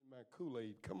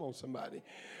Kool-Aid. Come on, somebody.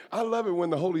 I love it when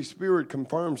the Holy Spirit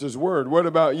confirms His word. What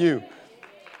about you?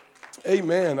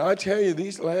 Amen. I tell you,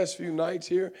 these last few nights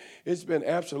here, it's been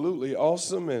absolutely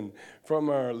awesome. And from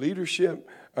our leadership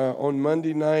on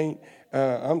Monday night,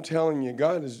 I'm telling you,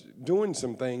 God is doing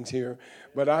some things here.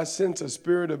 But I sense a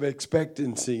spirit of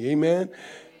expectancy. Amen.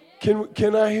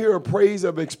 Can I hear a praise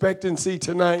of expectancy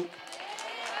tonight?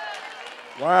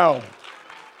 Wow.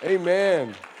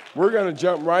 Amen. We're going to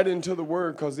jump right into the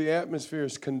word because the atmosphere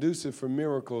is conducive for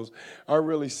miracles. I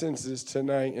really sense this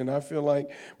tonight, and I feel like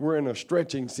we're in a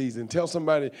stretching season. Tell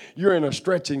somebody you're in a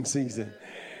stretching season.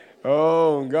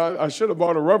 Oh, God, I should have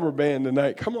bought a rubber band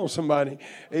tonight. Come on, somebody.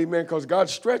 Amen. Because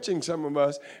God's stretching some of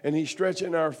us, and He's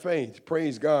stretching our faith.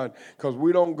 Praise God. Because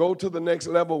we don't go to the next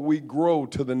level, we grow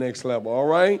to the next level. All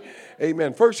right?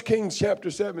 Amen. 1 Kings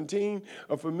chapter 17,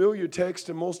 a familiar text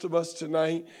to most of us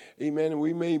tonight. Amen. And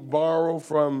we may borrow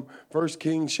from 1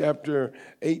 Kings chapter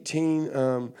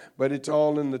 18, but it's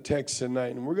all in the text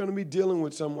tonight. And we're going to be dealing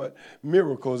with somewhat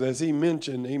miracles, as he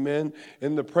mentioned. Amen.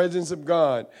 In the presence of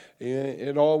God,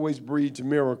 it always breeds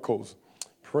miracles.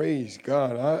 Praise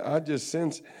God. I just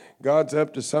sense God's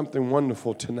up to something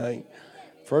wonderful tonight.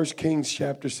 1 Kings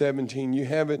chapter 17. You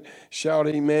have it. Shout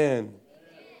amen.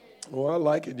 Oh, I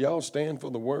like it. Y'all stand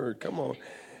for the word. Come on.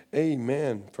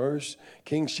 Amen. 1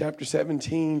 Kings chapter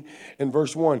 17 and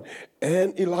verse 1.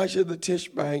 And Elisha the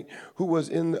Tishbite, who was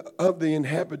of the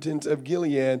inhabitants of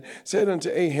Gilead, said unto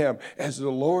Ahab, as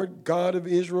the Lord God of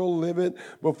Israel liveth,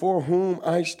 before whom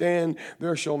I stand,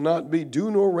 there shall not be dew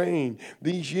nor rain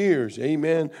these years.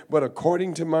 Amen. But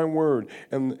according to my word.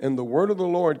 And the word of the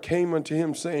Lord came unto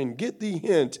him, saying, get thee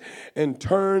hence, and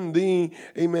turn thee,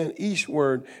 amen,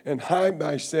 eastward, and hide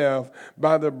thyself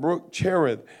by the brook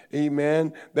Cherith.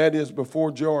 Amen. That is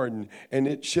before Jordan. And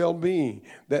it shall be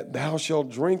that thou shalt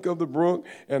drink of the brook,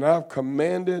 and I've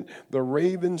commanded the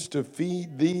ravens to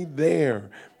feed thee there.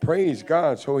 Praise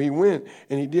God. So he went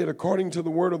and he did according to the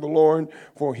word of the Lord,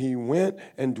 for he went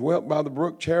and dwelt by the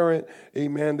brook Cherith,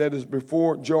 amen, that is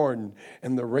before Jordan.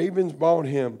 And the ravens brought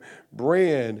him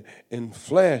bread and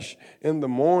flesh in the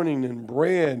morning, and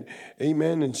bread,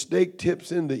 amen, and steak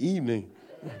tips in the evening.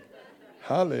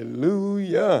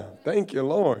 Hallelujah. Thank you,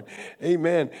 Lord.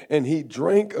 Amen. And he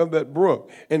drank of that brook.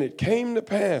 And it came to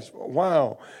pass,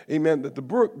 wow, amen, that the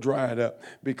brook dried up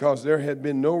because there had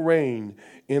been no rain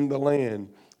in the land.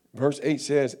 Verse 8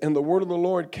 says, and the word of the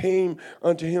Lord came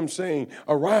unto him, saying,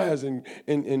 arise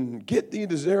and get thee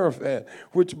to Zarephath,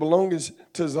 which belongeth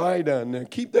to Zidon. Now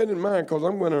keep that in mind, because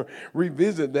I'm going to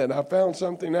revisit that. I found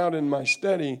something out in my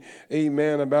study,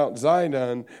 amen, about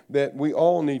Zidon that we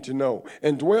all need to know.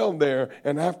 And dwell there,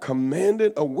 and I've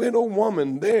commanded a widow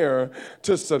woman there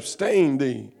to sustain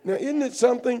thee. Now isn't it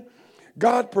something?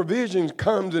 God's provision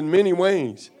comes in many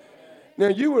ways. Now,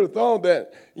 you would have thought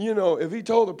that, if he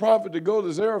told the prophet to go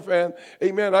to Zarephath,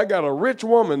 amen, I got a rich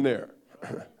woman there.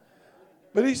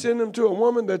 But he sent him to a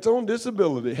woman that's on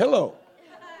disability. Hello.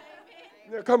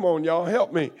 Now, come on, y'all,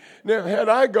 help me. Now, had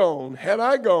I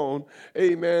gone,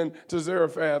 amen, to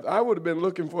Zarephath, I would have been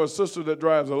looking for a sister that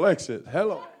drives a Lexus.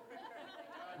 Hello.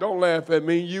 Don't laugh at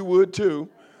me. You would too.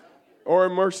 Or a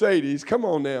Mercedes. Come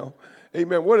on now.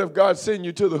 Amen. What if God sent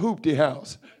you to the Hoopty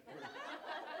house?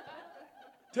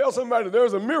 Tell somebody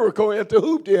there's a miracle at the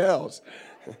Hoopty house.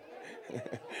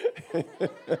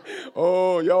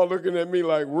 Oh, y'all looking at me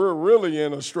like we're really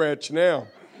in a stretch now.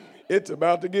 It's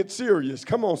about to get serious.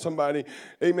 Come on, somebody.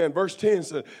 Amen. Verse 10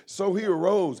 says, so he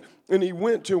arose and he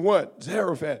went to what?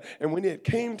 Zarephath. And when he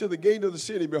came to the gate of the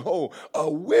city, behold, a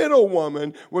widow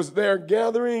woman was there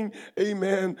gathering,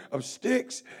 amen, of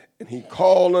sticks. And he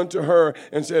called unto her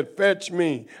and said, fetch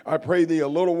me, I pray thee, a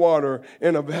little water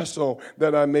in a vessel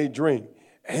that I may drink.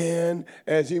 And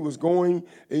as he was going,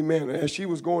 amen, as she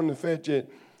was going to fetch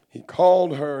it, he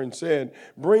called her and said,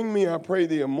 bring me, I pray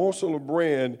thee, a morsel of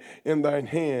bread in thine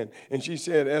hand. And she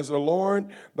said, as the Lord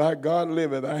thy God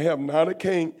liveth, I have not a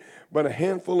cake, but a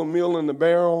handful of meal in the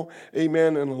barrel,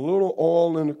 amen, and a little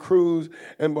oil in the cruse.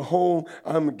 And behold,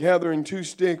 I'm gathering 2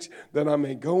 sticks that I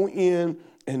may go in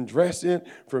and dress it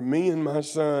for me and my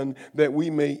son, that we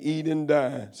may eat and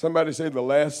die. Somebody say the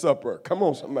Last Supper. Come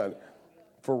on, somebody.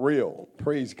 For real.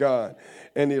 Praise God.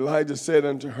 And Elijah said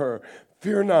unto her,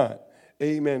 fear not.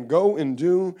 Amen. Go and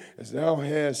do as thou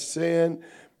hast said,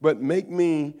 but make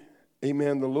me,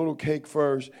 amen, the little cake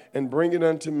first, and bring it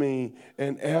unto me,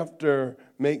 and after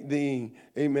make thee,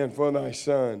 amen, for thy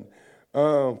son.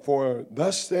 For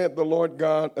thus saith the Lord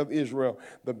God of Israel,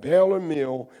 the barrel of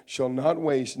meal shall not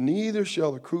waste, neither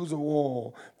shall the cruse of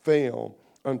oil fail,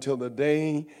 until the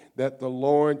day that the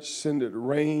Lord sendeth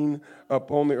rain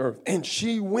upon the earth. And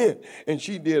she went and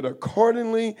she did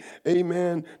accordingly,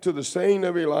 amen, to the saying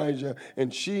of Elijah.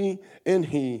 And she and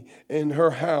he in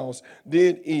her house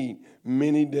did eat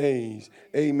many days.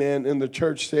 Amen. And the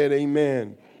church said,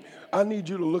 amen. I need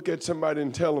you to look at somebody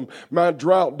and tell them, my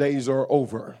drought days are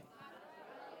over.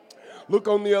 Look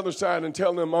on the other side and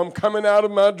tell them, I'm coming out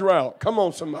of my drought. Come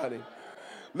on, somebody.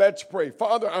 Let's pray.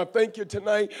 Father, I thank you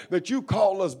tonight that you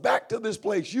call us back to this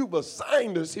place. You've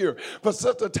assigned us here for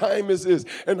such a time as this.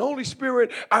 And Holy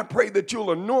Spirit, I pray that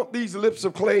you'll anoint these lips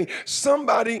of clay.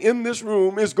 Somebody in this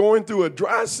room is going through a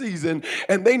dry season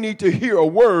and they need to hear a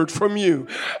word from you.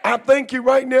 I thank you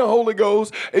right now, Holy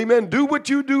Ghost. Amen. Do what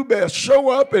you do best. Show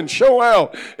up and show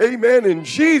out. Amen. In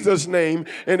Jesus' name.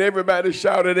 And everybody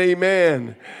shouted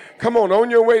amen. Come on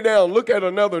your way down, look at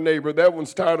another neighbor. That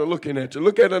one's tired of looking at you.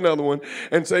 Look at another one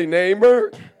and say,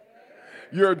 neighbor,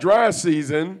 your dry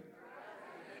season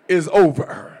is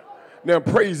over. Now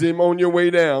praise him on your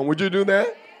way down. Would you do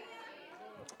that?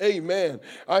 Amen.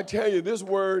 I tell you, this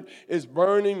word is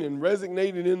burning and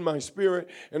resonating in my spirit,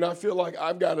 and I feel like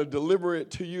I've got to deliver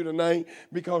it to you tonight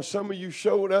because some of you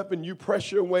showed up and you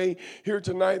pressed your way here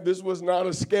tonight. This was not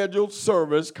a scheduled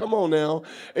service. Come on now.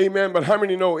 Amen. But how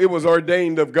many know it was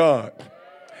ordained of God?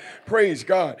 Praise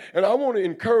God. And I want to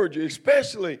encourage you,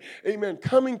 especially, amen,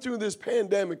 coming through this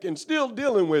pandemic and still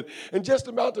dealing with, and just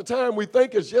about the time we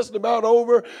think it's just about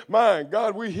over, my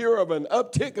God, we hear of an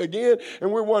uptick again,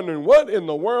 and we're wondering what in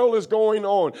the world is going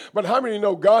on. But how many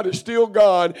know God is still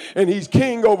God, and he's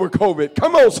king over COVID?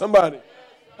 Come on, somebody.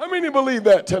 How many believe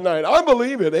that tonight? I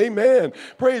believe it. Amen.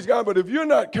 Praise God. But if you're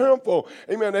not careful,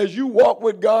 amen, as you walk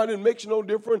with God, it makes no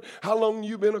difference how long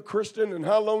you've been a Christian and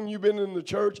how long you've been in the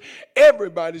church.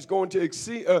 Everybody's going to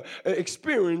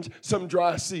experience some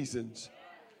dry seasons.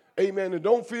 Amen. And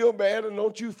don't feel bad, and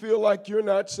don't you feel like you're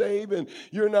not saved and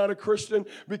you're not a Christian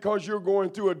because you're going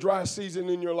through a dry season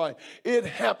in your life. It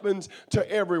happens to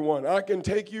everyone. I can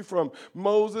take you from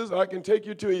Moses. I can take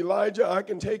you to Elijah. I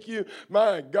can take you,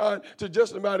 my God, to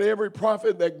just about every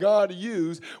prophet that God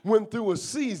used went through a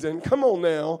season, come on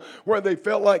now, where they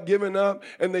felt like giving up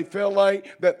and they felt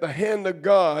like that the hand of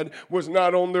God was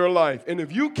not on their life. And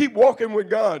if you keep walking with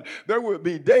God, there will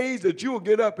be days that you will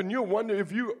get up and you'll wonder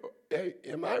if hey,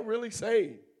 am I really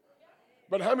saved?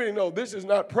 But how many know this is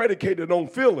not predicated on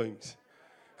feelings?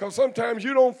 Because sometimes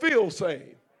you don't feel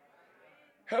saved.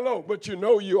 Hello, but you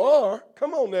know you are.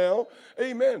 Come on now.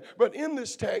 Amen. But in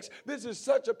this text, this is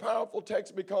such a powerful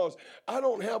text because I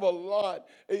don't have a lot,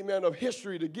 amen, of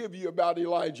history to give you about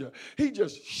Elijah. He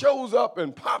just shows up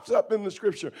and pops up in the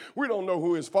scripture. We don't know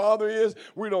who his father is.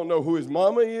 We don't know who his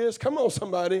mama is. Come on,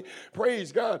 somebody.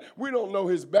 Praise God. We don't know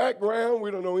his background.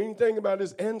 We don't know anything about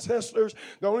his ancestors.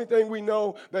 The only thing we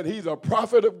know that he's a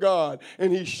prophet of God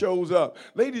and he shows up.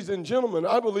 Ladies and gentlemen,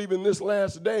 I believe in this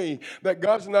last day that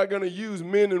God's not going to use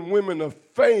men and women of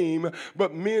fame,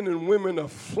 but men and women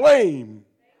of flame.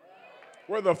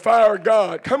 Where the fire of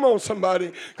God. Come on,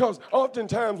 somebody. Because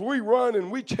oftentimes we run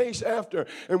and we chase after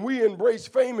and we embrace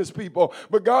famous people.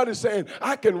 But God is saying,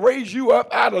 I can raise you up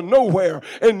out of nowhere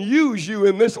and use you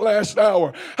in this last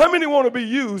hour. How many want to be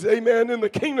used, amen, in the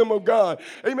kingdom of God?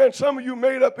 Amen. Some of you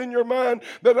made up in your mind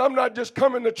that I'm not just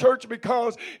coming to church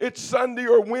because it's Sunday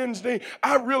or Wednesday.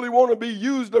 I really want to be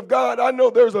used of God. I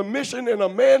know there's a mission and a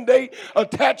mandate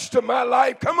attached to my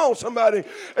life. Come on, somebody.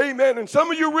 Amen. And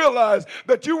some of you realize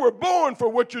that you were born for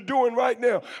what you're doing right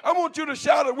now. I want you to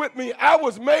shout it with me. I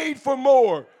was made for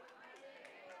more.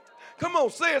 Come on,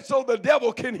 say it so the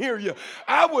devil can hear you.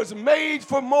 I was made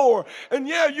for more. And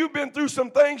yeah, you've been through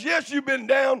some things. Yes, you've been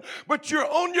down, but you're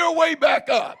on your way back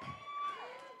up.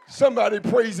 Somebody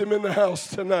praise him in the house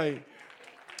tonight.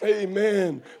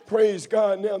 Amen. Praise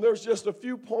God. Now, there's just a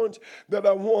few points that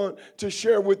I want to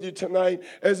share with you tonight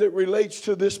as it relates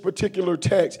to this particular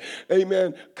text.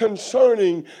 Amen.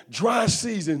 Concerning dry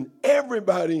season,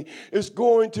 everybody is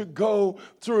going to go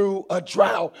through a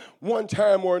drought one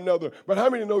time or another. But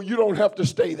how many know you don't have to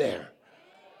stay there?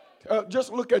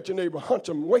 Just look at your neighbor, hunch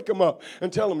them, wake them up,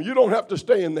 and tell them you don't have to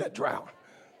stay in that drought.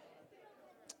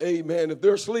 Amen. If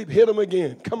they're asleep, hit them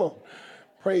again. Come on.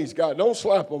 Praise God. Don't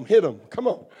slap them. Hit them. Come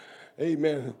on.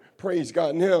 Amen. Praise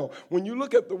God. Now, when you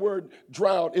look at the word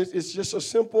drought, it's just a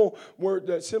simple word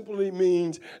that simply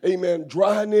means, amen,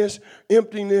 dryness,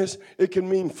 emptiness. It can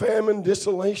mean famine,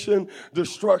 desolation,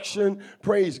 destruction.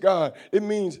 Praise God. It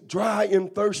means dry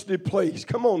and thirsty place.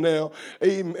 Come on now.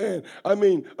 Amen. I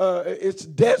mean, it's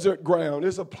desert ground.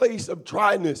 It's a place of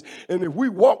dryness. And if we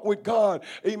walk with God,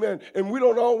 amen, and we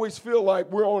don't always feel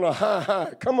like we're on a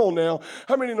high. Come on now.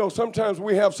 How many know sometimes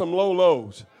we have some low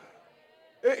lows?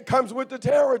 It comes with the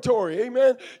territory.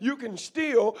 Amen. You can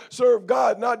still serve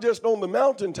God, not just on the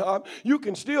mountaintop. You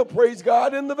can still praise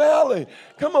God in the valley.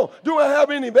 Come on. Do I have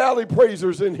any valley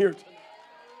praisers in here?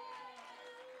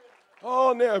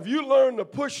 Oh, now, if you learn to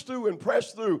push through and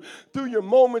press through your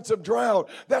moments of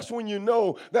drought, that's when you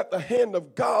know that the hand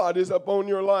of God is upon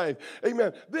your life.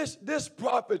 Amen. This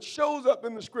prophet shows up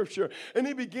in the scripture and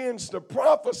he begins to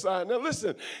prophesy. Now,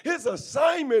 listen, his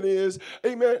assignment is,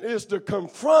 amen, is to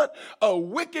confront a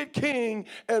wicked king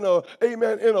and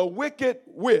a wicked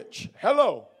witch.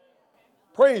 Hello.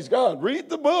 Praise God. Read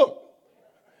the book.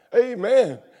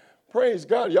 Amen. Praise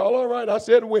God. Y'all all right? I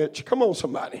said witch. Come on,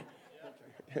 somebody.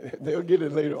 They'll get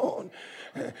it later on.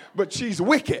 But she's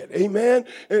wicked. Amen.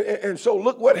 And so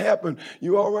look what happened.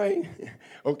 You all right?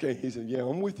 Okay. He said, yeah,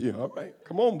 I'm with you. All right.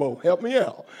 Come on, Bo. Help me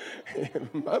out.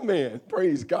 My man.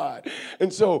 Praise God.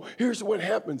 And so here's what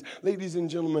happens. Ladies and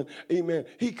gentlemen. Amen.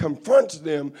 He confronts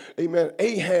them. Amen.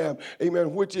 Ahab.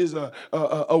 Amen. Which is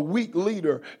a weak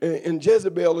leader. And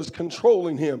Jezebel is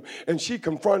controlling him. And she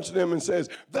confronts them and says,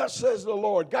 thus says the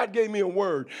Lord. God gave me a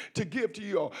word to give to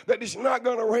you all. That it's not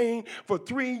going to rain for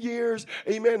 3 years.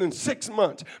 Amen. And 6 months.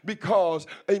 Because,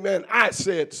 amen, I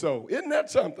said so. Isn't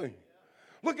that something?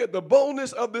 Look at the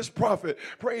boldness of this prophet.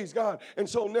 Praise God. And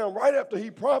so now, right after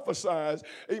he prophesies,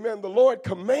 amen, the Lord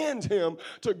commands him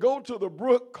to go to the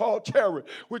brook called Cherith,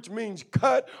 which means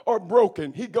cut or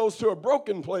broken. He goes to a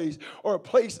broken place or a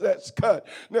place that's cut.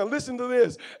 Now, listen to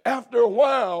this. After a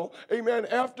while, amen,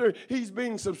 after he's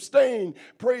being sustained,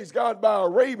 praise God, by a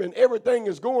raven, everything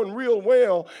is going real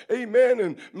well. Amen.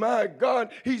 And my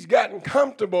God, he's gotten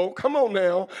comfortable. Come on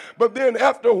now. But then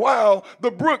after a while,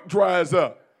 the brook dries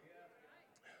up.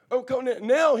 Okay,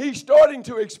 now he's starting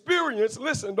to experience,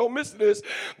 listen, don't miss this,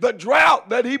 the drought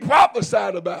that he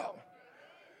prophesied about.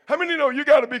 How many know you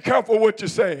got to be careful what you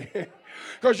say?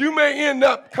 Because you may end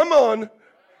up, come on,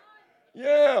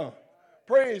 yeah.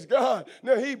 Praise God.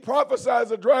 Now he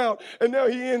prophesies a drought, and now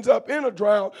he ends up in a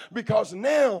drought because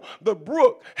now the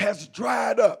brook has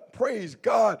dried up. Praise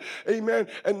God. Amen.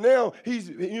 And now he's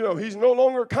no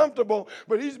longer comfortable,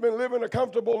 but he's been living a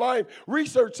comfortable life.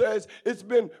 Research says it's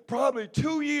been probably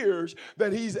 2 years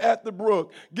that he's at the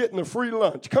brook getting a free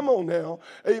lunch. Come on now.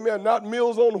 Amen. Not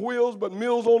Meals on Wheels, but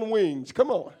Meals on Wings.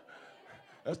 Come on.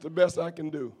 That's the best I can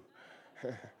do.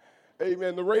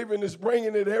 Amen. The raven is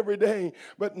bringing it every day.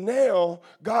 But now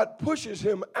God pushes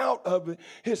him out of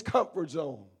his comfort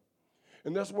zone.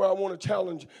 And that's where I want to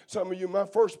challenge some of you. My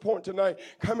first point tonight,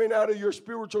 coming out of your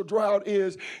spiritual drought,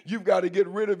 is you've got to get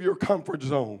rid of your comfort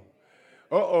zone.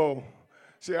 Uh-oh.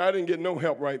 See, I didn't get no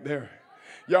help right there.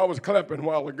 Y'all was clapping a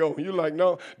while ago. You're like,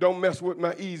 no, don't mess with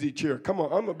my easy chair. Come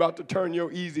on, I'm about to turn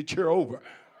your easy chair over.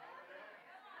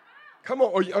 Come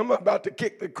on, or I'm about to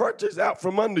kick the crutches out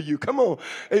from under you. Come on,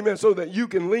 amen, so that you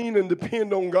can lean and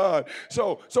depend on God.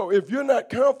 So if you're not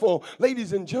careful,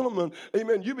 ladies and gentlemen,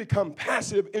 amen, you become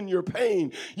passive in your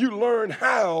pain. You learn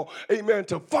how, amen,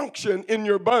 to function in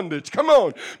your bondage. Come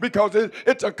on, because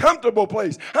it's a comfortable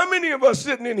place. How many of us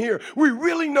sitting in here, we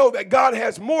really know that God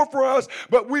has more for us,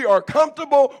 but we are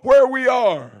comfortable where we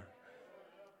are?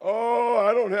 Oh,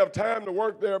 I don't have time to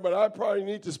work there, but I probably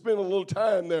need to spend a little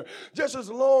time there. Just as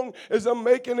long as I'm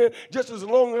making it, just as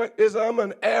long as I'm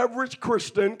an average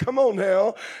Christian, come on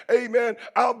now, amen,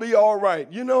 I'll be all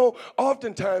right. You know,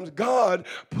 oftentimes God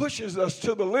pushes us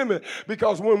to the limit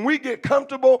because when we get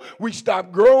comfortable, we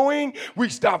stop growing, we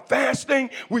stop fasting,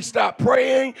 we stop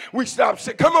praying, we stop,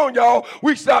 come on y'all,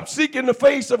 we stop seeking the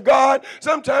face of God.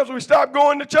 Sometimes we stop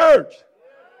going to church.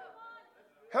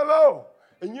 Hello.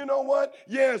 And you know what?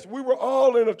 Yes, we were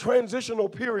all in a transitional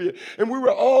period, and we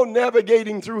were all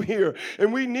navigating through here,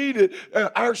 and we needed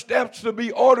our steps to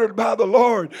be ordered by the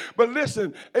Lord. But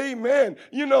listen, amen,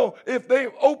 you know, if they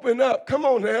open up, come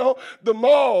on now, the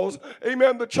malls,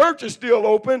 amen, the church is still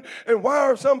open, and why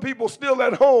are some people still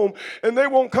at home and they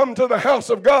won't come to the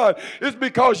house of God? It's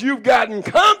because you've gotten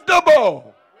comfortable.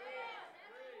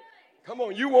 Come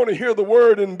on, you want to hear the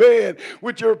word in bed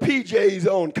with your PJs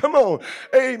on. Come on,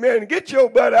 amen. Get your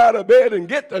butt out of bed and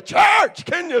get to church.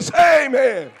 Can you say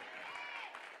amen?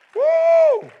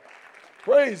 Woo!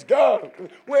 Praise God.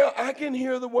 Well, I can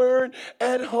hear the word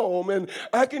at home, and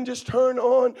I can just turn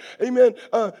on, amen,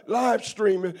 live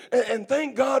stream, and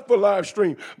thank God for live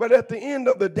stream. But at the end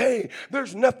of the day,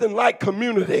 there's nothing like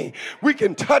community. We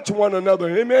can touch one another,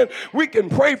 amen. We can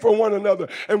pray for one another,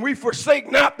 and we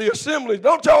forsake not the assemblies.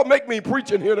 Don't y'all make me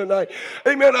preaching here tonight,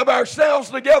 amen, of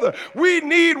ourselves together. We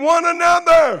need one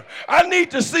another. I need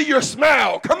to see your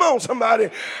smile. Come on, somebody.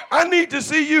 I need to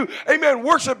see you, amen,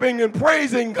 worshiping and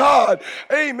praising God.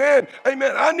 Amen.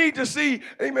 Amen. I need to see,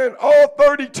 amen, all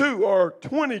 32 or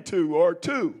 22 or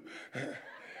 2.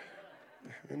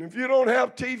 And if you don't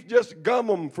have teeth, just gum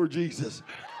them for Jesus.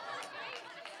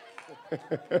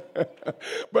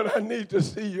 But I need to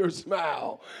see your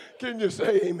smile. Can you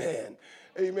say amen?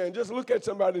 Amen. Just look at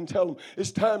somebody and tell them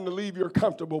it's time to leave your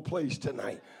comfortable place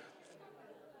tonight.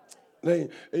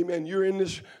 Amen. You're in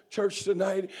this church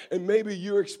tonight, and maybe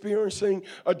you're experiencing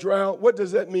a drought. What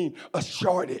does that mean? A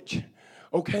shortage.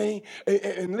 Okay?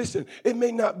 And listen, it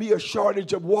may not be a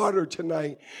shortage of water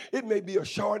tonight. It may be a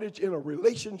shortage in a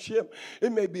relationship.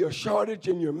 It may be a shortage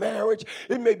in your marriage.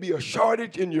 It may be a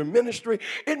shortage in your ministry.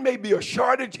 It may be a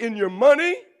shortage in your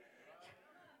money.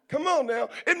 Come on now.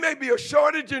 It may be a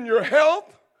shortage in your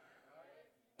health.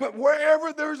 But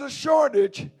wherever there's a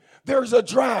shortage, there's a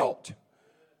drought.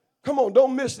 Come on,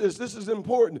 don't miss this. This is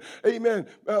important. Amen.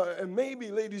 And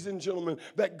maybe, ladies and gentlemen,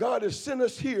 that God has sent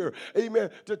us here, amen,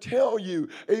 to tell you,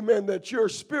 amen, that your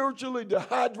spiritually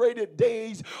dehydrated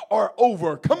days are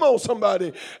over. Come on,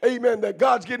 somebody. Amen. That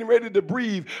God's getting ready to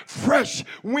breathe fresh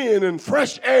wind and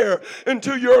fresh air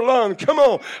into your lungs. Come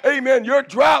on. Amen. Your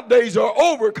drought days are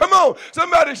over. Come on.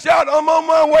 Somebody shout, I'm on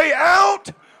my way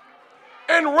out.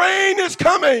 And rain is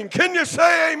coming. Can you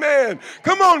say amen?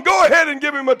 Come on, go ahead and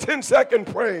give him a 10-second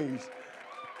praise.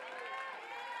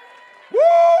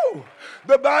 Woo!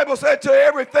 The Bible said to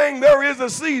everything there is a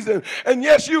season. And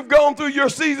yes, you've gone through your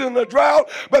season of drought,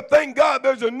 but thank God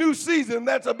there's a new season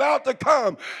that's about to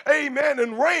come. Amen.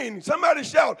 And rain. Somebody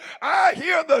shout, I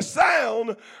hear the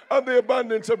sound of the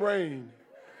abundance of rain.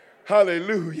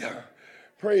 Hallelujah.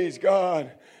 Praise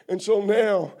God. And so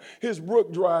now his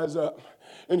brook dries up.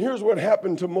 And here's what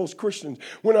happened to most Christians.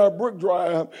 When our brook dry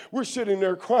up, we're sitting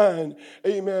there crying,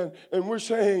 amen, and we're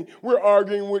saying, we're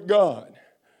arguing with God.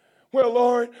 Well,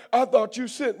 Lord, I thought you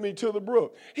sent me to the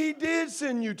brook. He did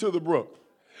send you to the brook.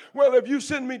 Well, if you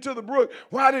sent me to the brook,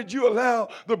 why did you allow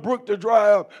the brook to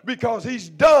dry up? Because he's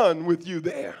done with you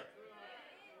there.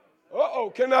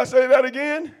 Uh-oh, can I say that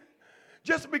again?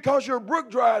 Just because your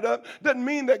brook dried up doesn't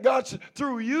mean that God's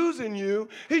through using you.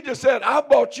 He just said, I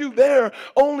brought you there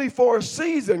only for a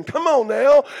season. Come on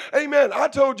now. Amen. I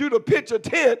told you to pitch a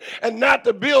tent and not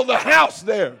to build a house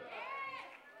there.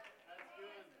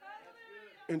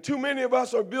 And too many of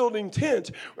us are building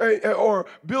tents or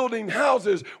building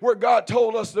houses where God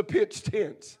told us to pitch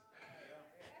tents.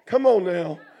 Come on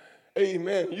now.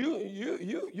 Amen.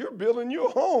 You're building your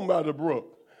home by the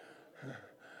brook.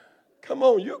 Come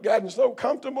on, you've gotten so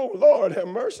comfortable. Lord have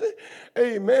mercy.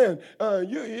 Amen.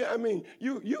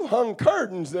 You hung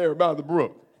curtains there by the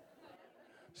brook.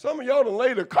 Some of y'all done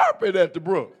laid a carpet at the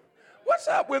brook. What's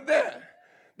up with that?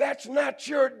 That's not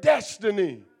your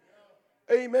destiny.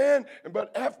 Amen.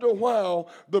 But after a while,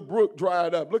 the brook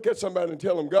dried up. Look at somebody and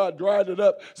tell them God dried it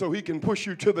up so he can push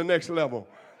you to the next level.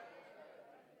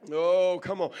 Oh,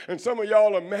 come on. And some of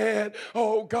y'all are mad.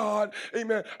 Oh, God,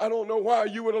 amen. I don't know why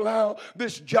you would allow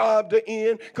this job to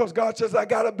end because God says, I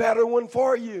got a better one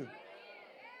for you.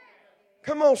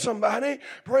 Come on, somebody.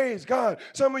 Praise God.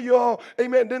 Some of y'all,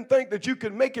 amen, didn't think that you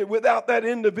could make it without that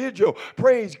individual.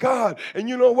 Praise God. And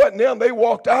you know what? Now they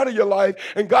walked out of your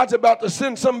life and God's about to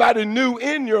send somebody new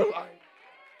in your life.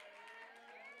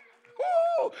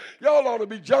 Y'all ought to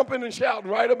be jumping and shouting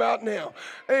right about now.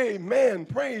 Amen.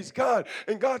 Praise God.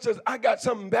 And God says, I got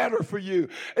something better for you.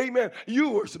 Amen.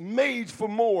 You were made for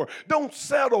more. Don't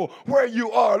settle where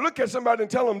you are. Look at somebody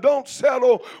and tell them, don't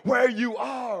settle where you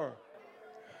are.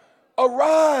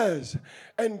 Arise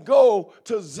and go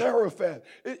to Zarephath.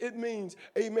 It means,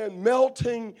 amen,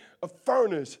 melting a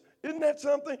furnace. Isn't that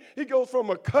something? He goes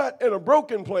from a cut and a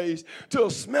broken place to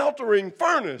a smeltering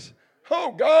furnace.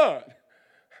 Oh, God.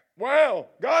 Wow,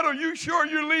 God, are you sure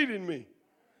you're leading me?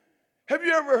 Have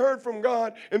you ever heard from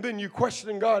God and then you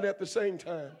question God at the same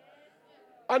time?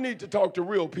 I need to talk to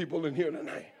real people in here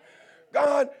tonight.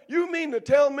 God, you mean to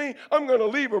tell me I'm going to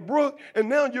leave a brook and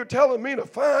now you're telling me to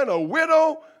find a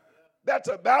widow that's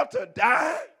about to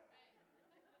die?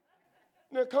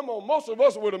 Now, come on, most of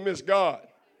us would have missed God.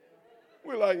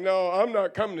 We're like, no, I'm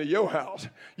not coming to your house.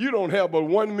 You don't have but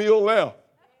one meal left.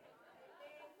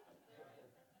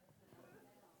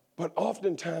 But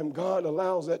oftentimes, God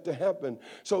allows that to happen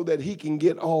so that he can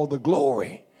get all the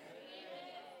glory.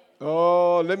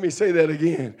 Oh, let me say that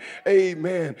again.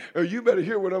 Amen. You better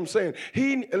hear what I'm saying.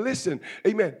 Listen,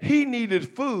 amen. He needed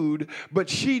food, but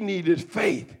she needed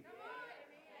faith.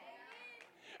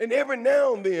 And every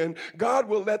now and then, God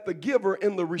will let the giver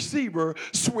and the receiver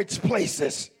switch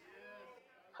places.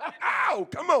 Oh,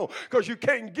 come on, because you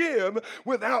can't give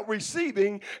without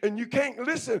receiving, and you can't,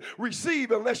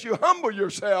 receive unless you humble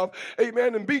yourself,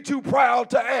 amen, and be too proud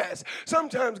to ask.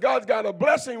 Sometimes God's got a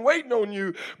blessing waiting on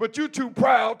you, but you're too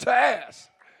proud to ask.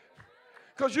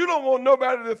 Because you don't want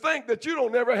nobody to think that you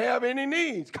don't ever have any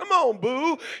needs. Come on,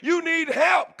 boo. You need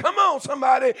help. Come on,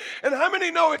 somebody. And how many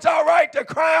know it's all right to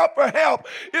cry out for help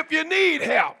if you need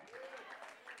help?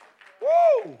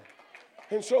 Woo!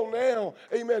 And so now,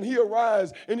 amen, he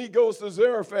arrives and he goes to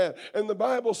Zarephath. And the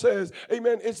Bible says,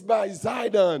 amen, it's by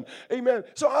Zidon. Amen.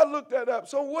 So I looked that up.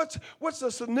 So what's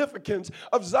the significance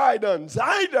of Zidon?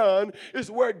 Zidon is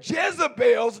where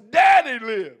Jezebel's daddy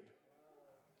lived.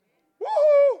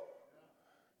 Woo!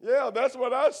 Yeah, that's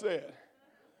what I said.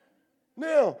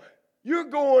 Now, you're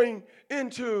going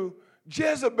into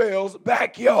Jezebel's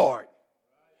backyard.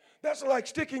 That's like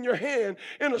sticking your hand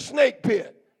in a snake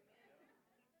pit.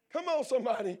 Come on,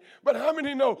 somebody. But how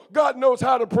many know God knows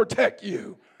how to protect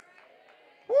you?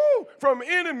 Woo, from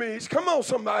enemies, come on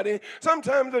somebody,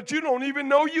 sometimes that you don't even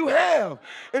know you have.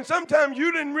 And sometimes you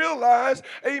didn't realize,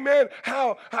 amen,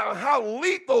 how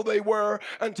lethal they were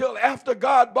until after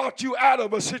God brought you out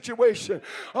of a situation.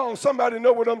 Oh, somebody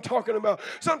know what I'm talking about.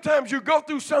 Sometimes you go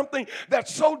through something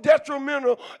that's so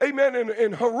detrimental, amen,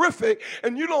 and horrific,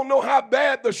 and you don't know how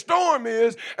bad the storm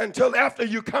is until after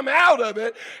you come out of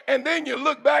it, and then you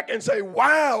look back and say,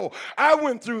 wow, I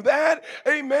went through that,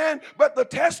 amen. But the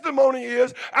testimony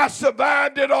is, I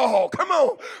survived it all. Come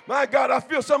on. My God, I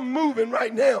feel something moving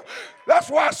right now. That's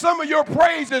why some of your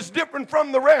praise is different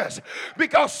from the rest.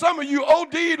 Because some of you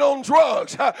OD'd on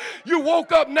drugs. You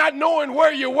woke up not knowing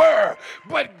where you were.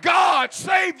 But God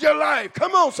saved your life.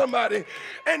 Come on, somebody.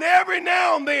 And every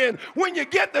now and then, when you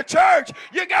get to church,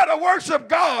 you got to worship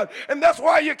God. And that's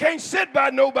why you can't sit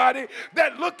by nobody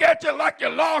that look at you like you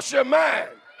lost your mind.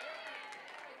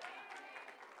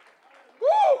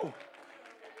 Woo!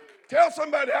 Tell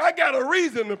somebody, I got a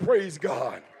reason to praise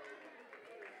God.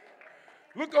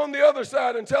 Look on the other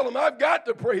side and tell them, I've got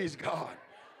to praise God.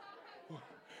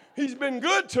 He's been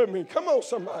good to me. Come on,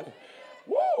 somebody.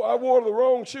 Whoa, I wore the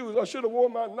wrong shoes. I should have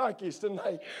worn my Nikes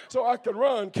tonight so I could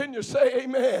run. Can you say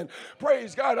amen?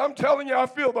 Praise God. I'm telling you, I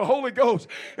feel the Holy Ghost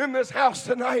in this house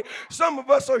tonight. Some of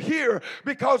us are here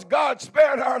because God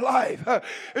spared our life.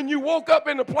 And you woke up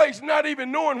in a place not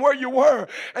even knowing where you were.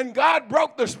 And God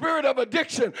broke the spirit of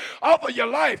addiction off of your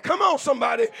life. Come on,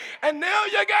 somebody. And now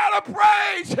you got to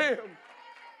praise Him.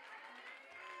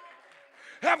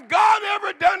 Have God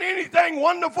ever done anything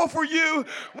wonderful for you?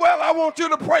 Well, I want you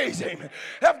to praise Him.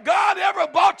 Have God ever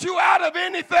brought you out of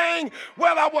anything?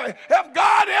 Well, have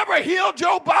God ever healed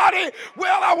your body?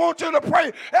 Well, I want you to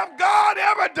pray. Have God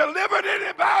ever delivered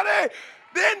anybody?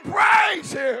 Then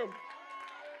praise Him.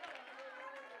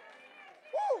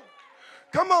 Woo.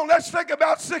 Come on, let's take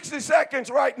about 60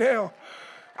 seconds right now.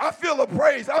 I feel a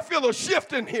praise. I feel a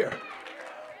shift in here.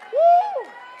 Woo.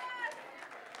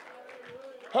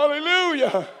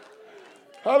 Hallelujah.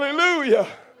 Hallelujah.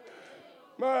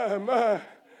 My.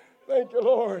 Thank you,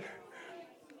 Lord.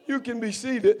 You can be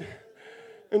seated.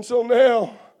 And so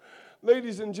now,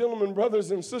 ladies and gentlemen,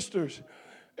 brothers and sisters,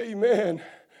 amen.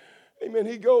 Amen.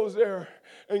 He goes there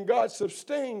and God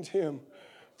sustains him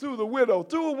through the widow,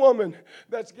 through a woman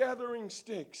that's gathering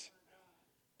sticks.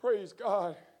 Praise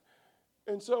God.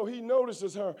 And so he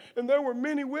notices her. And there were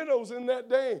many widows in that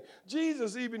day.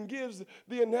 Jesus even gives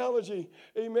the analogy,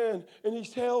 amen, and he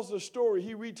tells the story.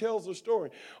 He retells the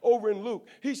story over in Luke.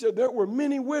 He said there were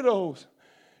many widows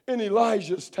in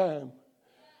Elijah's time,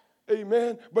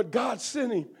 amen, but God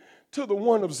sent him to the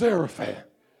one of Zarephath.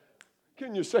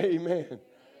 Can you say amen?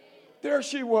 There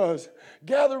she was,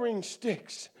 gathering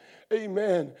sticks,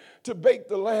 amen, to bake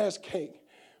the last cake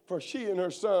for she and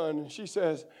her son. And she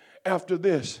says, after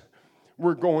this,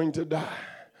 we're going to die.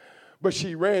 But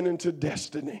she ran into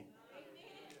destiny.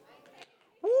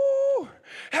 Woo!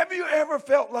 Have you ever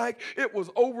felt like it was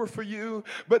over for you,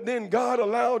 but then God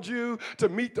allowed you to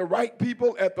meet the right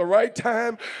people at the right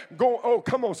time? Oh,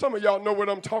 come on. Some of y'all know what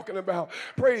I'm talking about.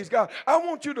 Praise God. I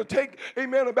want you to take,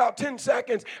 amen, about 10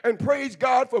 seconds and praise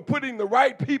God for putting the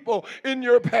right people in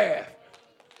your path.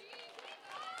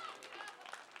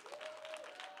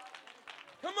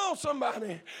 Come on,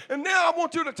 somebody. And now I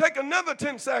want you to take another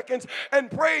 10 seconds and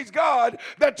praise God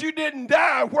that you didn't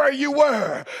die where you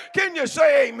were. Can you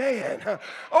say amen?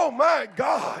 Oh, my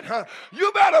God.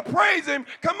 You better praise Him.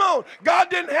 Come on. God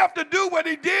didn't have to do what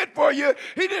He did for you.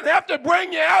 He didn't have to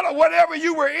bring you out of whatever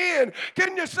you were in.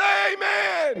 Can you say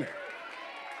amen?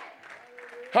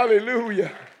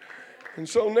 Hallelujah. And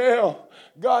so now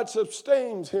God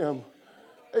sustains him,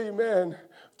 amen,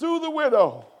 through the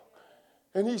widow.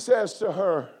 And he says to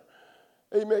her,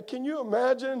 amen, can you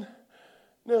imagine?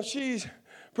 Now she's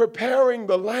preparing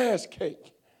the last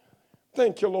cake.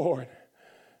 Thank you, Lord.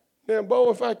 Now,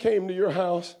 Bo, if I came to your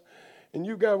house and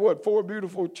you got, 4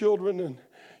 beautiful children and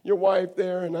your wife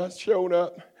there, and I showed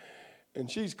up and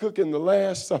she's cooking the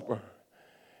Last Supper.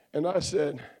 And I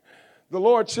said, the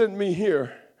Lord sent me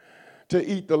here to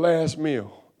eat the last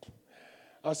meal.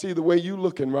 I see the way you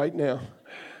looking right now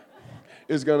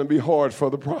is going to be hard for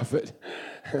the prophet.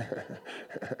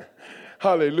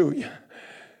 Hallelujah.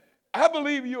 I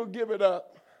believe you'll give it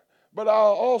up, but I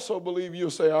also believe you'll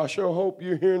say, I sure hope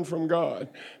you're hearing from God.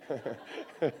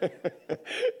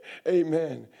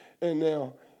 Amen. And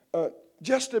now,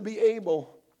 just to be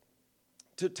able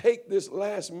to take this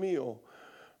last meal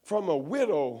from a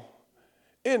widow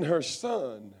in her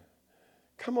son,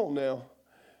 come on now,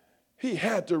 he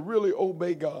had to really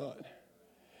obey God.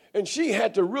 And she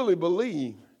had to really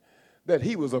believe that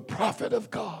he was a prophet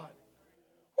of God.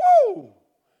 Woo!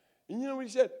 And you know what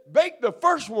he said? Bake the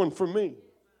first one for me.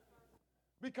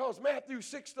 Because Matthew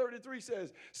 6:33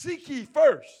 says, seek ye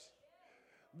first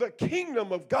the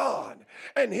kingdom of God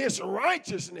and his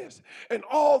righteousness, and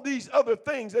all these other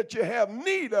things that you have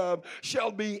need of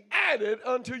shall be added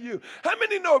unto you. How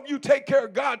many know if you take care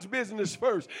of God's business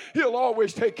first, he'll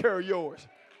always take care of yours?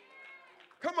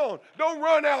 Come on, don't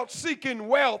run out seeking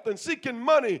wealth and seeking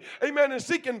money, amen, and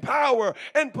seeking power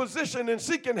and position and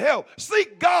seeking help.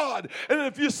 Seek God, and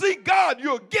if you seek God,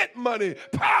 you'll get money,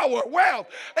 power, wealth,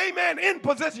 amen, in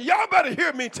position. Y'all better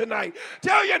hear me tonight.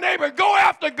 Tell your neighbor, go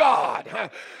after God.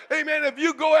 Amen, if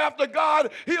you go after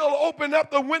God, he'll open up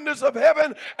the windows of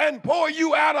heaven and pour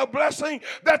you out a blessing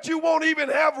that you won't even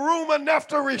have room enough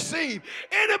to receive.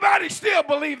 Anybody still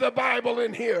believe the Bible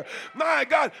in here? My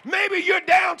God, maybe you're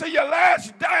down to your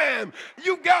last dime.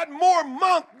 You got more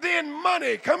month than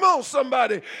money. Come on,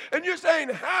 somebody. And you're saying,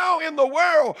 how in the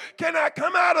world can I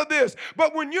come out of this?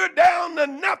 But when you're down to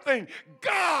nothing,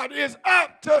 God is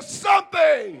up to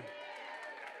something.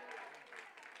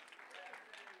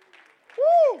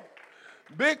 Woo!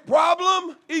 Big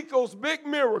problem equals big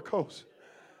miracles.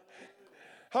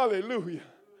 Hallelujah.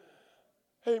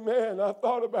 Amen. I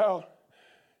thought about,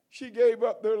 she gave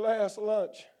up their last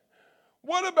lunch.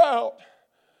 What about,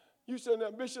 you said,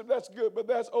 that Bishop, that's good, but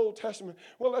that's Old Testament.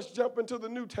 Well, let's jump into the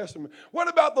New Testament. What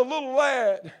about the little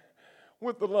lad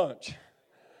with the lunch?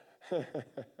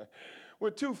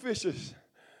 With 2 fishes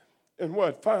and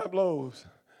 5 loaves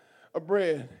of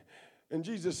bread. And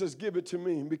Jesus says, give it to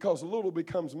me, because little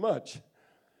becomes much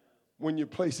when you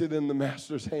place it in the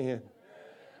master's hand.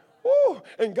 Woo!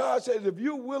 And God says, if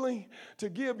you're willing to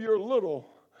give your little,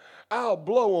 I'll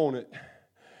blow on it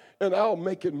and I'll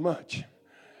make it much.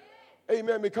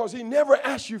 Amen. Because he never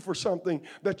asks you for something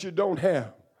that you don't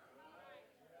have.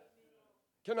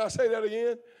 Can I say that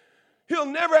again? He'll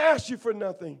never ask you for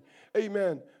nothing.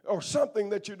 Amen. Or something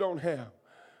that you don't have.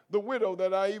 The widow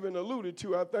that I even alluded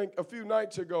to, I think a few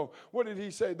nights ago, what did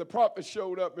he say? The prophet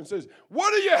showed up and says,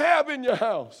 what do you have in your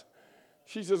house?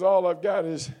 She says, all I've got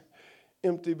is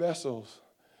empty vessels.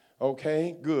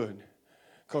 Okay, good.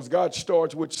 Because God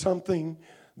starts with something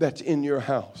that's in your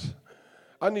house.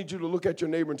 I need you to look at your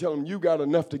neighbor and tell him you got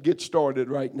enough to get started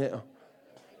right now.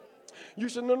 You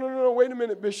said, no, wait a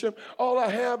minute, Bishop. All I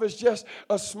have is just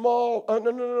a small,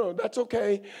 no, that's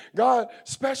okay. God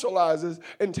specializes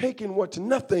in taking what's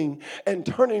nothing and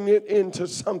turning it into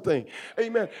something.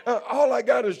 Amen. All I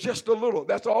got is just a little.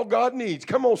 That's all God needs.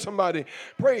 Come on, somebody.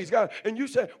 Praise God. And you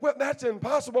said, well, that's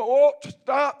impossible. Oh,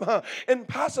 stop.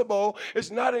 Impossible is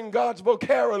not in God's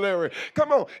vocabulary.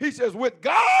 Come on. He says, with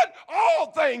God,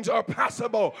 all things are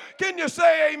possible. Can you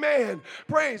say amen?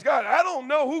 Praise God. I don't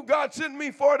know who God sent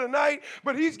me for tonight,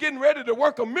 but he's getting ready to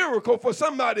work a miracle for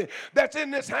somebody that's in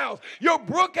this house. Your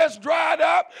brook has dried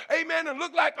up, amen, and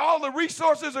look like all the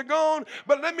resources are gone.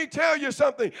 But let me tell you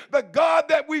something. The God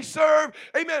that we serve,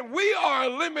 amen, we are a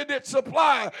limited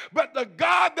supply, but the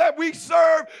God that we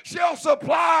serve shall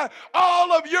supply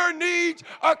all of your needs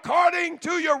according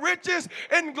to your riches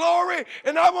and glory.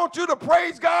 And I want you to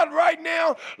praise God right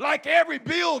now like every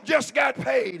bill just got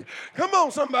paid. Come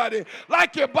on, somebody.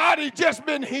 Like your body just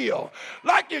been healed.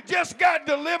 Like you just got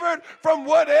delivered from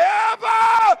whatever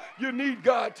you need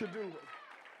God to do.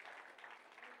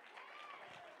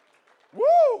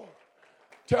 Woo!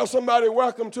 Tell somebody,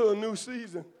 welcome to a new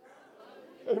season.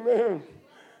 Amen.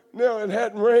 Now, it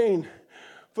hadn't rained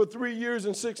for 3 years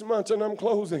and 6 months, and I'm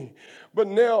closing. But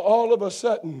now, all of a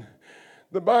sudden,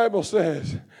 the Bible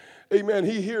says, amen,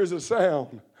 he hears a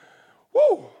sound,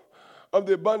 woo, of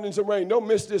the abundance of rain. Don't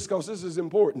miss this, because this is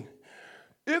important.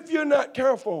 If you're not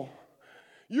careful,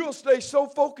 you'll stay so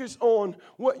focused on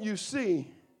what you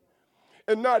see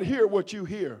and not hear what you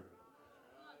hear.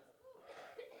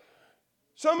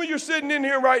 Some of you sitting in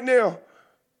here right now,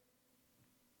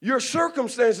 your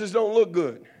circumstances don't look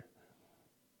good.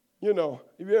 You know,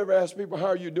 if you ever ask people, how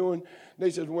are you doing? They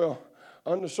said, well,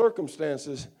 under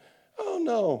circumstances, oh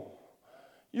no.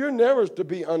 You're never to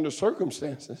be under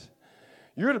circumstances.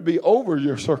 You're to be over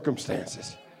your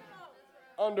circumstances.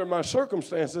 Under my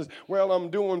circumstances, well, I'm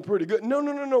doing pretty good. No.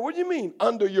 What do you mean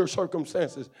under your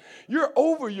circumstances? You're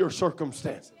over your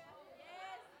circumstances.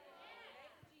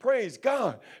 Praise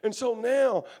God. And so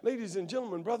now, ladies and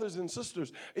gentlemen, brothers and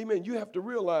sisters, amen, you have to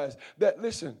realize that,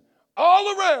 listen,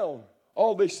 all around,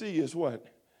 all they see is what?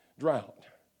 Drought.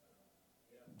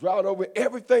 Drought over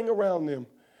everything around them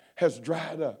has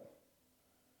dried up.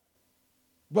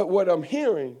 But what I'm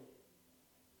hearing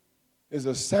is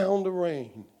a sound of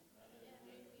rain.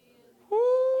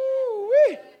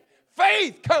 Woo-wee.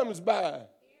 Faith comes by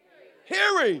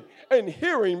hearing, and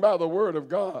hearing by the word of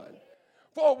God.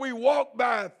 For we walk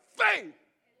by faith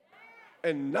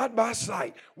and not by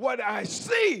sight. What I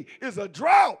see is a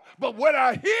drought, but what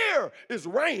I hear is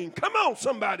rain. Come on,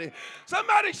 somebody.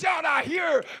 Somebody shout, I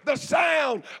hear the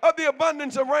sound of the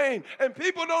abundance of rain. And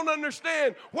people don't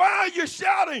understand, why are you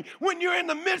shouting when you're in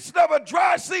the midst of a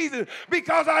dry season?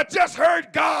 Because I just heard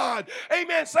God,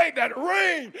 amen, say that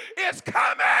rain is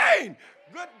coming.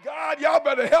 Good God, y'all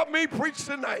better help me preach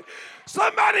tonight.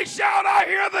 Somebody shout, I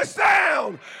hear the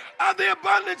sound of the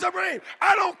abundance of rain.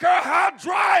 I don't care how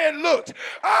dry it looks.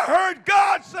 I heard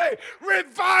God say,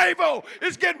 revival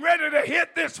is getting ready to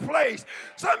hit this place.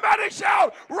 Somebody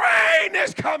shout, rain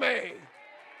is coming.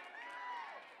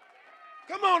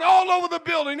 Come on, all over the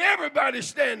building, everybody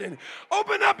standing.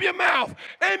 Open up your mouth,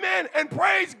 amen, and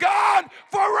praise God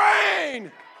for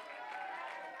rain.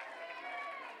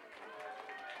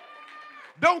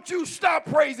 Don't you stop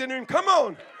praising him. Come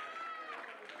on.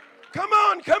 Come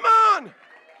on, come on.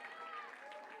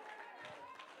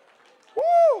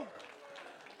 Woo.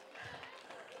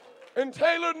 And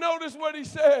Taylor, notice what he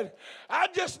said. I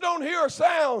just don't hear a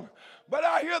sound, but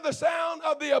I hear the sound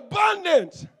of the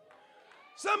abundance.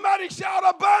 Somebody shout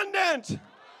abundance.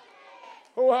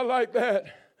 Oh, I like that.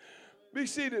 Be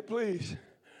seated, please.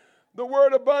 The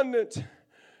word abundance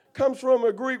comes from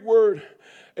a Greek word,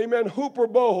 amen,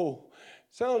 huperbo.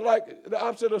 Sounds like the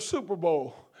opposite of Super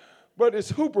Bowl, but it's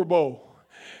Hooper Bowl.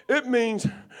 It means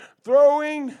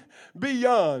throwing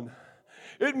beyond.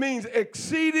 It means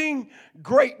exceeding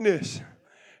greatness.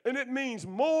 And it means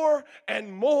more and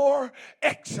more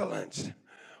excellence.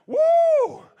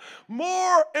 Woo!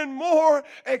 More and more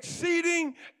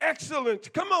exceeding excellence.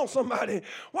 Come on, somebody.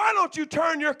 Why don't you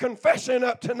turn your confession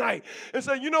up tonight and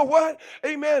say, you know what?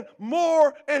 Amen.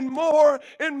 More and more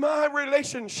in my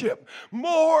relationship.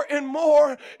 More and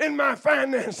more in my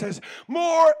finances.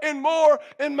 More and more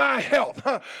in my health.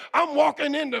 I'm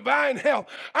walking in divine health.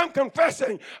 I'm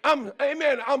confessing. I'm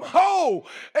whole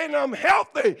and I'm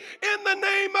healthy in the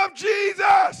name of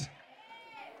Jesus.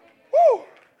 Woo!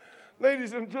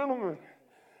 Ladies and gentlemen,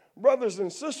 brothers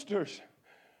and sisters,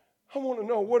 I want to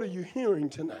know, what are you hearing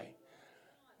tonight?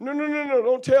 No,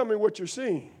 don't tell me what you're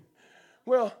seeing.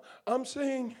 Well, I'm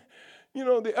seeing,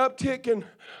 the uptick in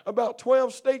about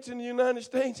 12 states in the United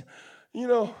States,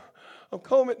 of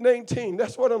COVID-19.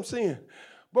 That's what I'm seeing.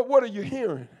 But what are you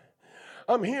hearing?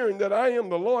 I'm hearing that I am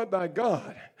the Lord thy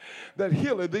God, that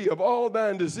healeth thee of all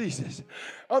thine diseases.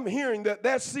 I'm hearing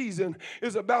that season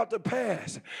is about to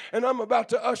pass, and I'm about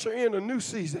to usher in a new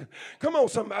season. Come on,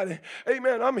 somebody.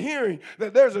 Amen. I'm hearing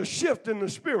that there's a shift in the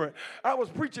spirit. I was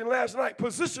preaching last night,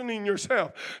 positioning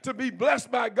yourself to be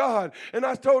blessed by God, and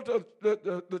I told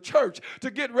the church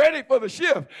to get ready for the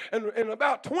shift, and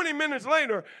about 20 minutes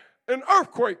later, an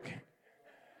earthquake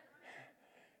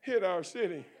hit our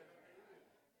city.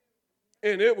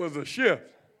 And it was a shift.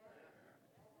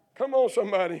 Come on,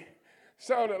 somebody.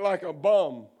 Sounded like a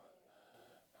bomb.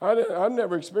 I've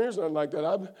never experienced nothing like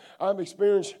that. I've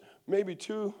experienced maybe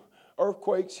 2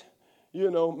 earthquakes,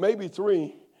 maybe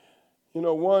 3.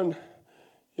 One,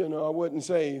 I wasn't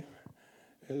saved.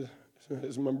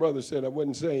 As my brother said, I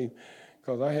wasn't saved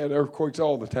because I had earthquakes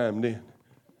all the time then.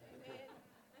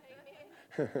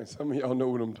 Some of y'all know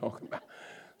what I'm talking about.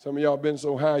 Some of y'all been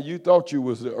so high you thought you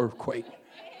was the earthquake.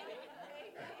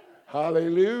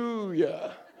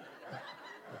 Hallelujah.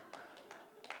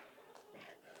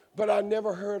 But I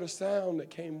never heard a sound that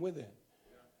came with it.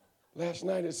 Last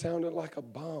night it sounded like a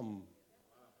bomb.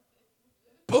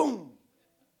 Boom.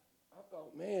 I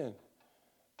thought, man,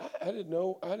 I didn't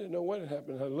know what had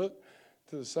happened. I looked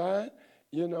to the side,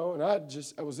 and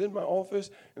I was in my office,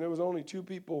 and there was only 2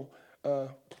 people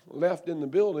left in the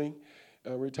building,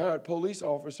 a retired police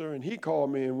officer, and he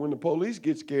called me, and when the police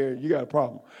get scared, you got a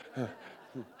problem.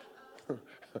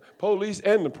 Police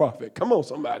and the prophet. Come on,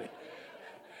 somebody.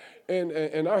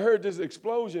 And I heard this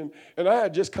explosion, and I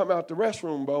had just come out the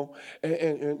restroom, Bo.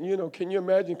 And can you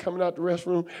imagine coming out the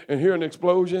restroom and hearing an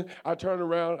explosion? I turned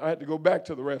around. I had to go back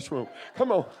to the restroom.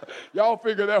 Come on. Y'all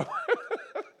figure that out.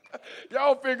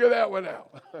 Y'all figure that one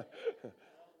out.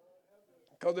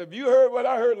 Because if you heard what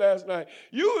I heard last night,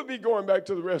 you would be going back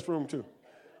to the restroom too.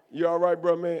 You all right,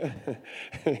 bro, man?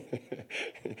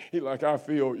 He like, I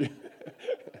feel you.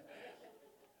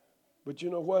 But you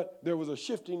know what? There was a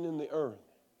shifting in the earth.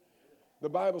 The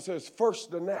Bible says,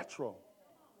 first the natural.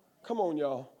 Come on,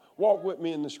 y'all. Walk with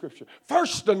me in the scripture.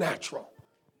 First the natural,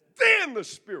 then the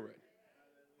spirit.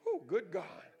 Oh, good God.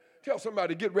 Tell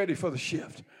somebody, get ready for the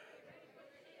shift.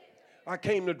 I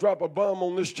came to drop a bomb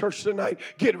on this church tonight.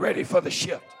 Get ready for the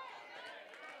shift.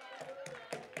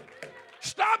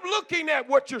 Stop looking at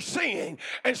what you're seeing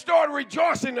and start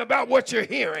rejoicing about what you're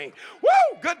hearing. Woo!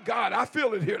 Good God, I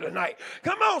feel it here tonight.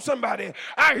 Come on, somebody.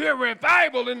 I hear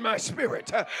revival in my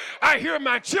spirit. I hear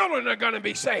my children are going to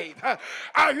be saved.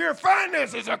 I hear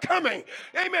finances are coming.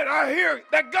 Amen. I hear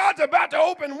that God's about to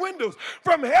open windows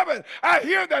from heaven. I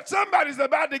hear that somebody's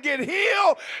about to get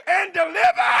healed and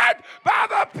delivered by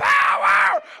the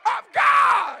power of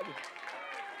God.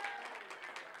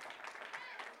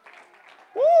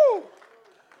 Woo!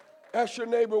 Ask your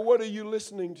neighbor, what are you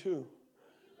listening to?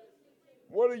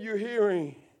 What are you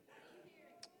hearing?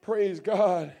 Praise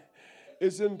God.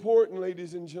 It's important,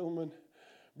 ladies and gentlemen,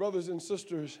 brothers and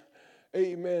sisters.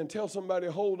 Amen. Tell somebody,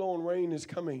 hold on, rain is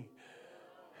coming.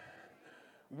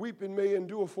 Weeping may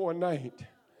endure for a night,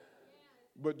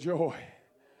 but joy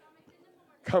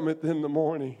cometh in the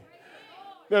morning.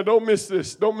 Now, don't miss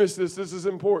this. Don't miss this. This is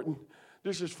important.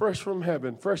 This is fresh from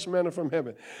heaven, fresh manna from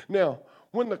heaven. Now,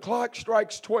 when the clock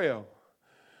strikes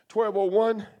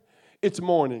 12:01, it's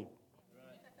morning.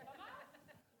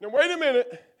 Now, wait a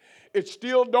minute. It's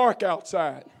still dark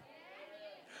outside.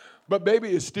 But,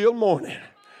 baby, it's still morning.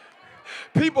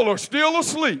 People are still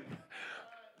asleep.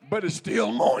 But it's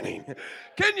still morning.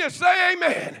 Can you say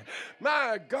amen?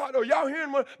 My God, are y'all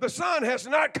hearing what? The sun has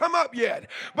not come up yet,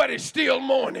 but it's still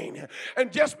morning.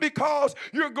 And just because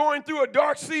you're going through a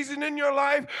dark season in your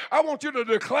life, I want you to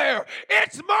declare,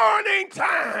 it's morning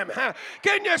time.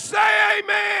 Can you say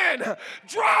amen?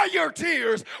 Dry your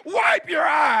tears, wipe your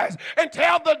eyes, and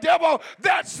tell the devil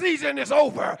that season is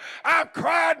over. I've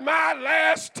cried my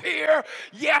last tear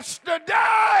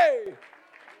yesterday.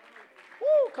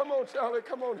 Woo, come on, Charlie.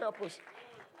 Come on, help us.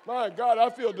 My God,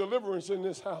 I feel deliverance in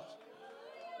this house.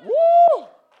 Woo!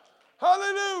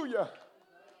 Hallelujah.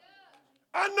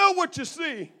 I know what you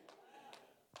see,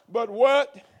 but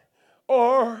what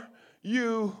are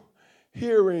you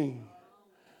hearing?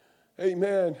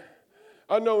 Amen.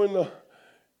 I know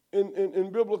in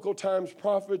biblical times,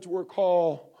 prophets were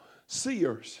called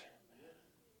seers.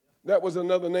 That was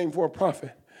another name for a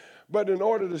prophet. But in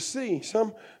order to see,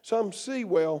 some see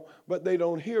well, but they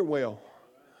don't hear well.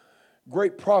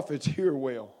 Great prophets hear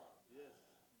well.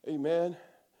 Amen.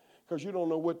 Because you don't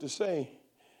know what to say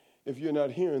if you're not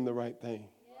hearing the right thing.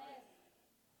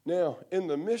 Now, in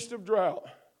the midst of drought,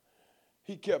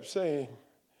 he kept saying,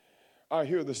 I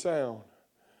hear the sound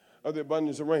of the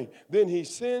abundance of rain. Then he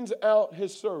sends out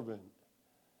his servant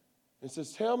and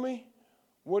says, tell me,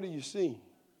 what do you see?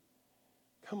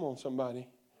 Come on, somebody.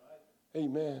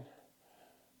 Amen.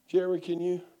 Jerry, can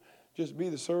you just be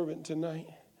the servant tonight?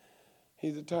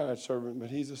 He's a tired servant, but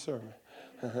he's a servant.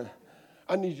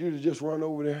 I need you to just run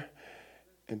over there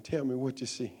and tell me what you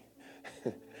see.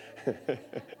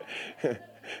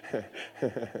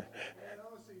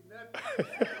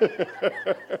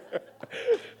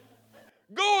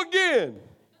 Go again.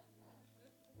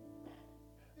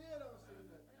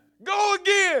 Go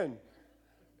again.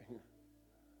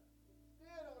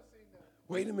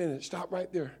 Wait a minute. Stop right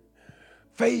there.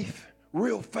 Faith,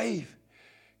 real faith,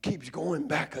 keeps going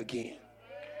back again.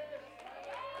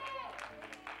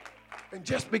 And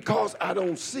just because I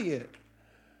don't see it,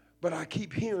 but I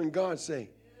keep hearing God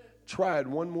say, try it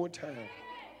one more time.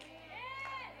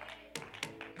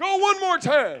 Go one more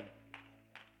time.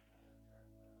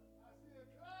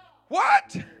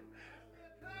 What?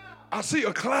 I see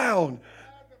a cloud.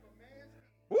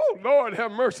 Oh, Lord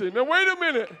have mercy. Now, wait a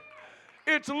minute.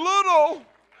 It's little,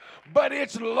 but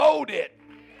it's loaded.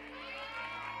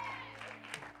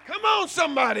 Come on,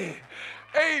 somebody.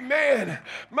 Amen.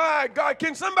 My God,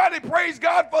 can somebody praise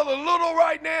God for the little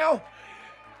right now?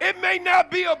 It may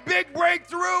not be a big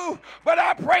breakthrough, but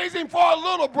I praise him for a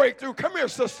little breakthrough. Come here,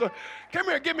 sister. Come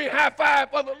here, give me a high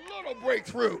five for the little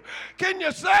breakthrough. Can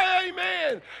you say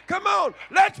amen? Come on,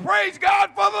 let's praise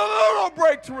God for the little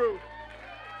breakthrough.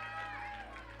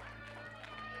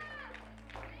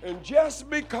 And just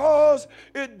because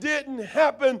it didn't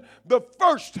happen the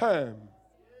first time,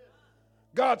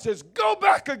 God says, go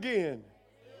back again.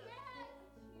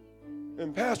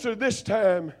 And Pastor, this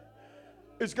time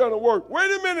it's going to work.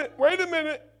 Wait a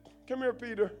minute. Come here,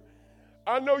 Peter.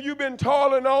 I know you've been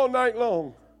toiling all night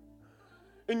long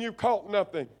and you've caught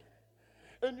nothing.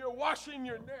 And you're washing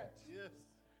your nets. Yes.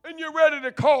 And you're ready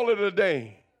to call it a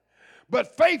day.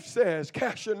 But faith says,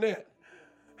 cast your net.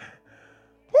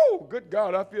 Whoo, good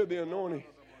God, I feel the anointing.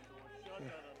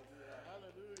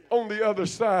 On the other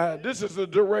side, this is a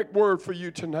direct word for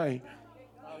you tonight.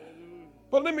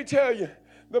 But let me tell you,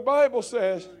 the Bible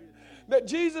says that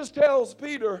Jesus tells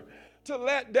Peter to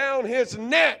let down his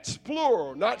nets,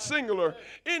 plural, not singular,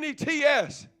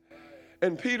 N-E-T-S.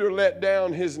 And Peter let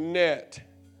down his net,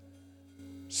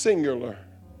 singular.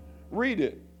 Read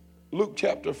it, Luke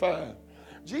chapter 5.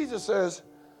 Jesus says,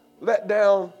 let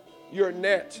down your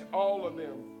nets, all of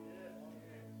them.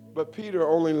 But Peter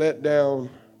only let down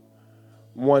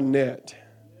one net.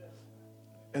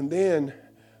 And then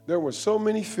there were so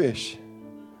many fish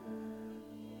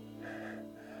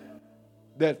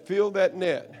that filled that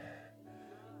net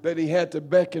that he had to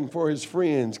beckon for his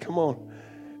friends. Come on.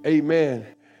 Amen.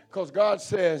 Because God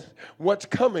says, what's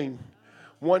coming,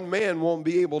 one man won't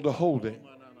be able to hold it.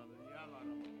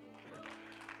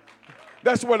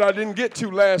 That's what I didn't get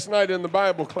to last night in the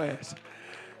Bible class.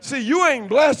 See, you ain't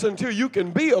blessed until you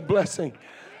can be a blessing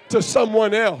to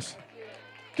someone else.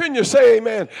 Can you say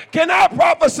amen? Can I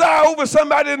prophesy over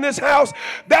somebody in this house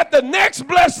that the next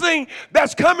blessing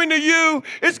that's coming to you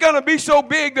is going to be so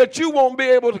big that you won't be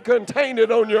able to contain it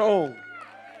on your own?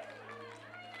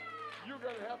 You're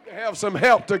going to have some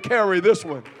help to carry this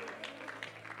one.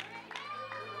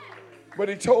 But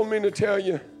he told me to tell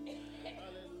you,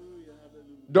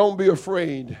 don't be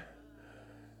afraid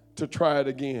to try it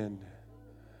again.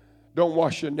 Don't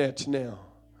wash your nets now.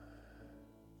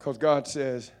 Because God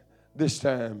says, this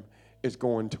time it's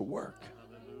going to work.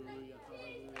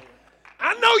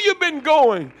 I know you've been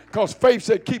going because faith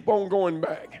said keep on going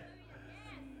back.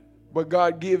 But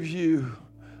God gives you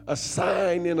a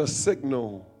sign and a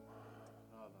signal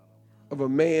of a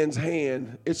man's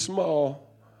hand. It's small,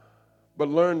 but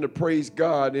learn to praise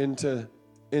God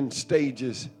in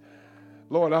stages.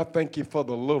 Lord, I thank you for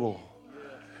the little.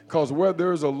 Because where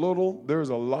there's a little, there's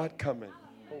a lot coming.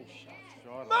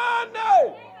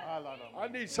 Monday! I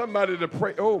need somebody to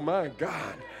pray. Oh, my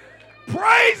God.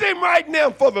 Praise him right now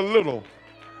for the little.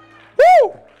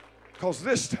 Woo! Because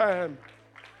this time,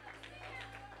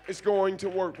 it's going to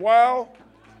work. While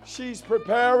she's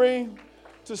preparing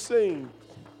to sing,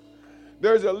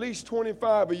 there's at least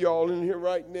 25 of y'all in here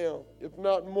right now, if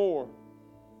not more.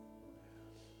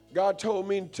 God told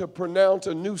me to pronounce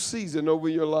a new season over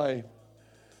your life.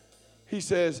 He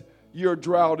says, your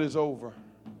drought is over.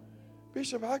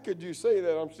 Bishop, how could you say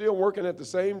that? I'm still working at the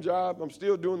same job. I'm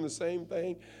still doing the same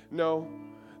thing. No,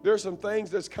 there's some things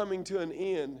that's coming to an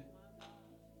end.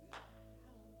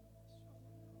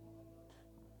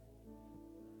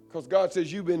 Because God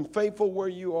says you've been faithful where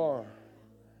you are.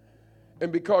 And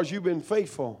because you've been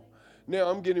faithful, now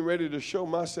I'm getting ready to show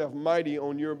myself mighty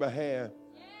on your behalf.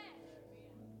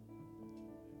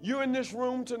 You in this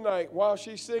room tonight while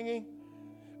she's singing,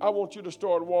 I want you to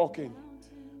start walking.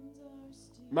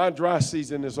 My dry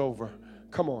season is over.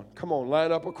 Come on,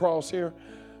 line up across here.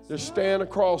 Just stand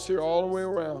across here all the way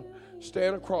around.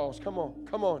 Stand across. Come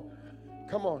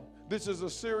on. This is a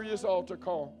serious altar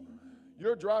call.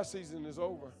 Your dry season is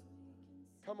over.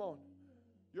 Come on.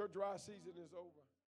 Your dry season is over.